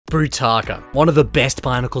Brutaka, one of the best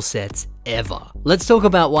Bionicle sets ever. Let's talk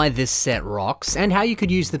about why this set rocks and how you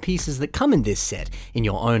could use the pieces that come in this set in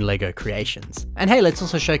your own LEGO creations. And hey, let's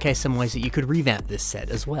also showcase some ways that you could revamp this set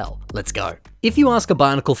as well. Let's go. If you ask a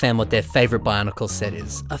Bionicle fan what their favorite Bionicle set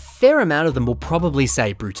is, a fair amount of them will probably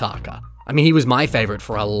say Brutaka. I mean, he was my favorite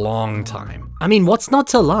for a long time. I mean, what's not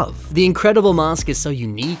to love? The incredible mask is so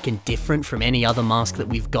unique and different from any other mask that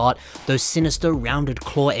we've got. Those sinister rounded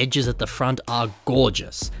claw edges at the front are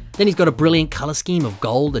gorgeous. Then he's got a brilliant color scheme of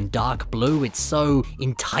gold and dark blue. It's so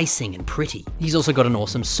enticing and pretty. He's also got an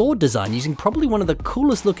awesome sword design using probably one of the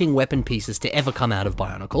coolest looking weapon pieces to ever come out of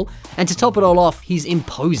Bionicle. And to top it all off, he's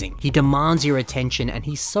imposing. He demands your attention and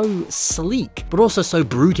he's so sleek, but also so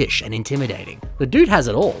brutish and intimidating. The dude has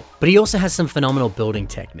it all, but he also has some phenomenal building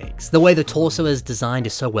techniques. The way the torso is designed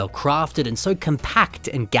is so well crafted and so compact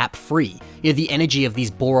and gap free. You know, the energy of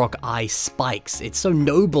these Borok eye spikes, it's so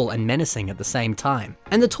noble and menacing at the same time.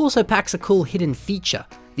 And the torso packs a cool hidden feature.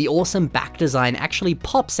 The awesome back design actually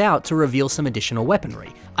pops out to reveal some additional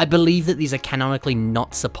weaponry. I believe that these are canonically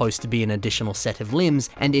not supposed to be an additional set of limbs,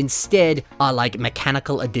 and instead are like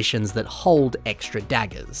mechanical additions that hold extra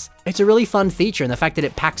daggers. It's a really fun feature, and the fact that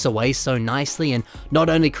it packs away so nicely and not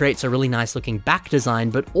only creates a really nice looking back design,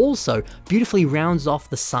 but also beautifully rounds off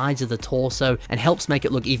the sides of the torso and helps make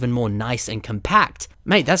it look even more nice and compact.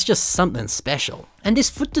 Mate, that's just something special. And this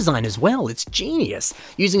foot design as well, it's genius.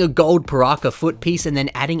 Using a gold Brutaka foot piece and then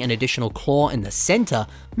adding an additional claw in the center,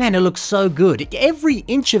 man, it looks so good. Every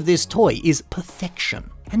inch of this toy is perfection.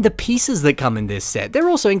 And the pieces that come in this set, they're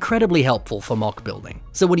also incredibly helpful for mock building.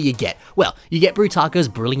 So what do you get? Well, you get Brutaka's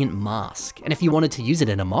brilliant mask, and if you wanted to use it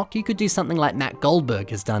in a mock, you could do something like Matt Goldberg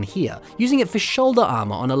has done here, using it for shoulder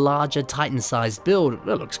armor on a larger Titan-sized build. It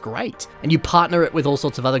looks great. And you partner it with all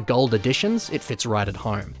sorts of other gold additions, it fits right at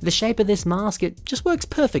home. The shape of this mask, it just works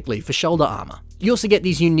perfectly for shoulder armor. You also get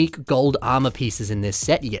these unique gold armor pieces in this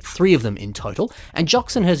set. You get 3 of them in total, and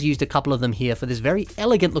Joxon has used a couple of them here for this very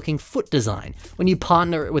elegant looking foot design. When you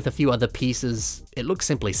partner it with a few other pieces, it looks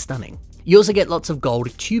simply stunning. You also get lots of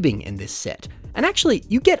gold tubing in this set. And actually,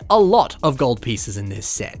 you get a lot of gold pieces in this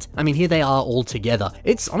set. I mean, here they are all together.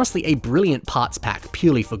 It's honestly a brilliant parts pack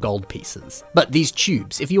purely for gold pieces. But these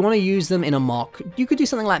tubes, if you want to use them in a mock, you could do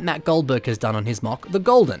something like Matt Goldberg has done on his mock, the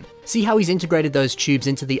Golden. See how he's integrated those tubes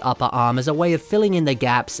into the upper arm as a way of filling in the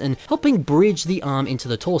gaps and helping bridge the arm into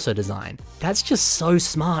the torso design. That's just so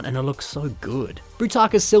smart and it looks so good.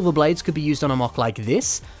 Brutaka's silver blades could be used on a mock like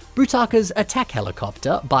this. Brutaka's attack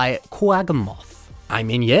helicopter by Quagamoth. I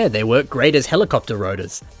mean, yeah, they work great as helicopter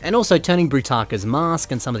rotors. And also turning Brutaka's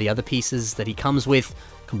mask and some of the other pieces that he comes with,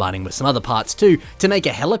 combining with some other parts too, to make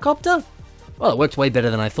a helicopter? Well, it worked way better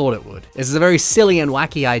than I thought it would. This is a very silly and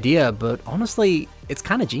wacky idea, but honestly, it's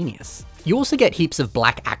kind of genius. You also get heaps of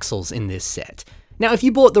black axles in this set. Now, if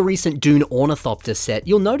you bought the recent Dune Ornithopter set,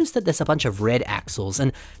 you'll notice that there's a bunch of red axles,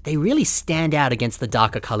 and they really stand out against the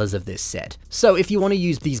darker colors of this set. So if you want to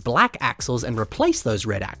use these black axles and replace those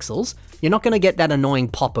red axles, you're not going to get that annoying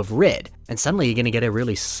pop of red, and suddenly you're going to get a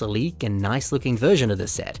really sleek and nice looking version of the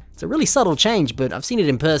set. It's a really subtle change, but I've seen it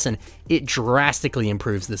in person. It drastically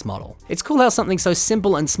improves this model. It's cool how something so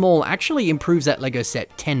simple and small actually improves that LEGO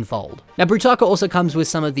set tenfold. Now, Brutaka also comes with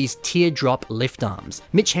some of these teardrop lift arms.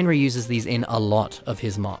 Mitch Henry uses these in a lot of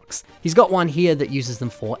his mocks. He's got one here that uses them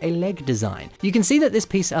for a leg design. You can see that this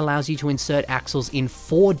piece allows you to insert axles in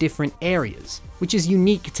 4 different areas, which is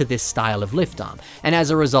unique to this style of lift arm, and as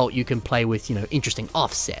a result you can play with, interesting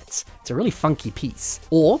offsets. It's a really funky piece.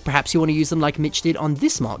 Or perhaps you want to use them like Mitch did on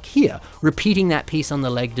this mock here, repeating that piece on the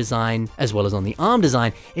leg design as well as on the arm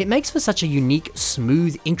design. It makes for such a unique,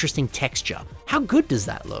 smooth, interesting texture. How good does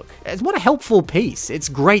that look? What a helpful piece. It's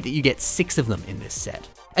great that you get 6 of them in this set.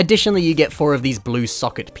 Additionally, you get 4 of these blue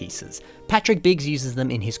socket pieces. Patrick Biggs uses them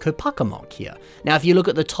in his Kopaka mock here. Now, if you look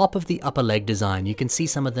at the top of the upper leg design, you can see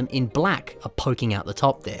some of them in black are poking out the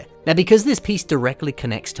top there. Now, because this piece directly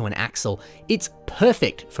connects to an axle, it's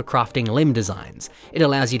perfect for crafting limb designs. It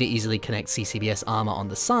allows you to easily connect CCBS armor on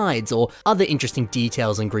the sides or other interesting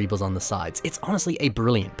details and greebles on the sides. It's honestly a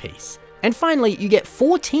brilliant piece. And finally, you get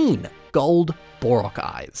 14 gold Borok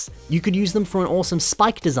eyes. You could use them for an awesome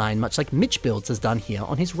spike design, much like Mitch Builds has done here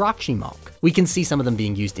on his Rakshi mock. We can see some of them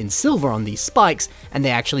being used in silver on these spikes, and they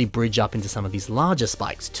actually bridge up into some of these larger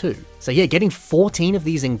spikes too. So yeah, getting 14 of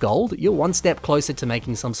these in gold, you're one step closer to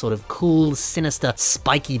making some sort of cool, sinister,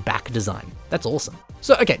 spiky back design. That's awesome.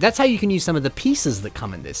 So okay, that's how you can use some of the pieces that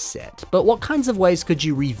come in this set, but what kinds of ways could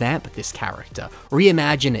you revamp this character,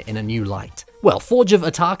 reimagine it in a new light? Well, Forge of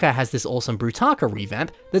Ataka has this awesome Brutaka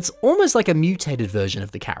revamp that's almost almost like a mutated version of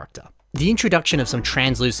the character. The introduction of some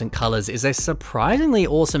translucent colors is a surprisingly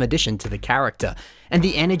awesome addition to the character, and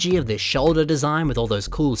the energy of this shoulder design with all those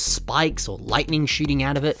cool spikes or lightning shooting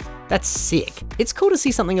out of it, that's sick. It's cool to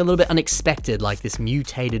see something a little bit unexpected like this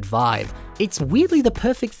mutated vibe. It's weirdly the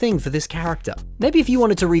perfect thing for this character. Maybe if you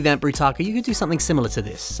wanted to revamp Brutaka, you could do something similar to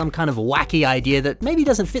this, some kind of wacky idea that maybe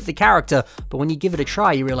doesn't fit the character, but when you give it a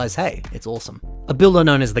try, you realize, hey, it's awesome. A builder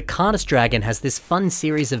known as the Carnus Dragon has this fun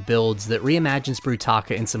series of builds that reimagines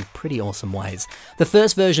Brutaka in some pretty awesome ways. The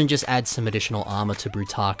first version just adds some additional armor to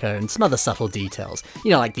Brutaka and some other subtle details.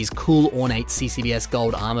 You know, like these cool ornate CCBS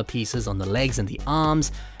gold armor pieces on the legs and the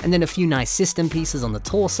arms, and then a few nice system pieces on the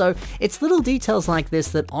torso. It's little details like this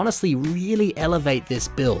that honestly really elevate this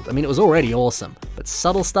build. I mean, it was already awesome, but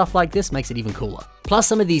subtle stuff like this makes it even cooler. Plus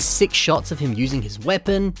some of these sick shots of him using his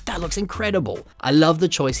weapon, that looks incredible. I love the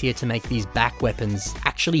choice here to make these back weapons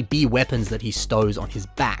actually be weapons that he stows on his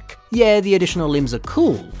back. Yeah, the additional limbs are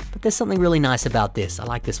cool, but there's something really nice about this. I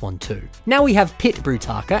like this one too. Now we have Pit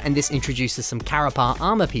Brutaka, and this introduces some Karapar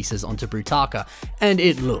armor pieces onto Brutaka, and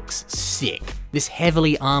it looks sick. This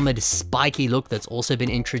heavily armored, spiky look that's also been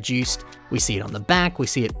introduced. We see it on the back, we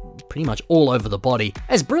see it pretty much all over the body,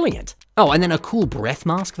 as brilliant. Oh, and then a cool breath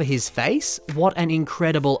mask for his face. What an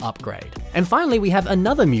incredible upgrade. And finally, we have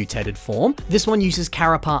another mutated form. This one uses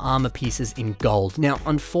Karapar armor pieces in gold. Now,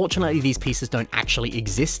 unfortunately, these pieces don't actually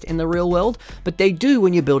exist in the real world, but they do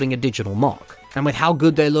when you're building a digital mock. And with how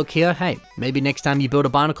good they look here, hey, maybe next time you build a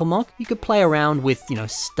Bionicle mock, you could play around with, you know,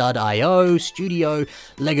 Stud.io, Studio,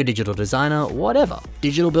 Lego Digital Designer, whatever.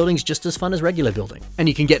 Digital building's just as fun as regular building, and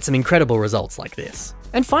you can get some incredible results like this.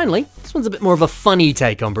 And finally, this one's a bit more of a funny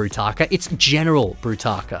take on Brutaka. It's General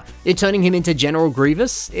Brutaka. Turning him into General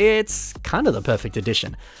Grievous, it's kind of the perfect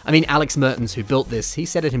addition. I mean, Alex Mertens, who built this, he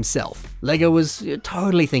said it himself. Lego was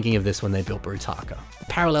totally thinking of this when they built Brutaka. The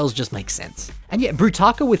parallels just make sense. And yeah,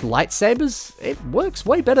 Brutaka with lightsabers, it works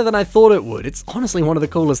way better than I thought it would. It's honestly one of the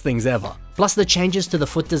coolest things ever. Plus the changes to the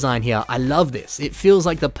foot design here, I love this. It feels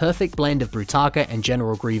like the perfect blend of Brutaka and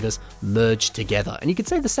General Grievous merged together. And you could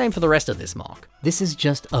say the same for the rest of this mock. This is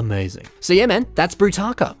just amazing. So yeah, man, that's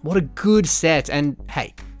Brutaka. What a good set. And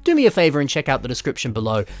hey, do me a favor and check out the description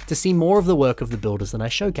below to see more of the work of the builders that I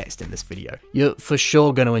showcased in this video. You're for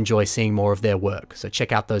sure going to enjoy seeing more of their work, so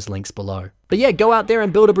check out those links below. But yeah, go out there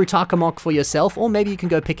and build a Brutaka mock for yourself, or maybe you can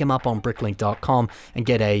go pick him up on bricklink.com and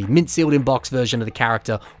get a mint-sealed in-box version of the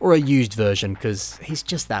character, or a used version, because he's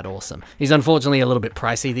just that awesome. He's unfortunately a little bit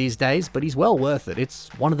pricey these days, but he's well worth it. It's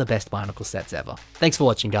one of the best Bionicle sets ever. Thanks for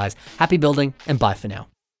watching, guys. Happy building, and bye for now.